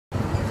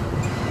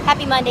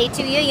Happy Monday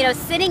to you. You know,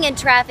 sitting in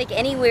traffic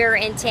anywhere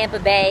in Tampa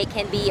Bay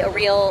can be a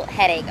real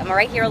headache. I'm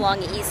right here along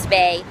the East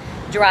Bay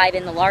Drive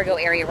in the Largo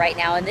area right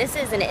now, and this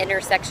is an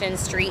intersection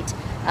street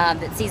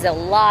that sees a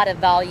lot of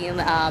volume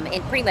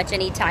in pretty much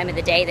any time of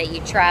the day that you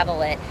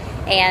travel it.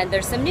 And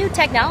there's some new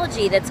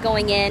technology that's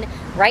going in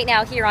right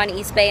now here on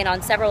East Bay and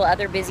on several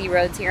other busy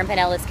roads here in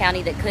Pinellas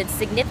County that could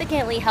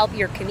significantly help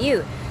your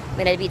commute. I'm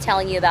going to be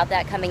telling you about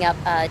that coming up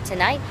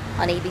tonight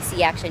on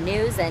ABC Action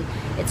News, and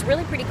it's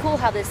really pretty cool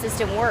how this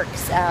system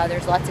works.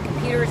 There's lots of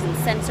computers and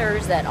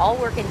sensors that all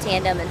work in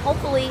tandem, and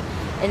hopefully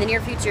in the near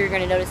future you're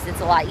going to notice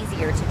it's a lot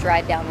easier to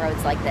drive down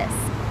roads like this.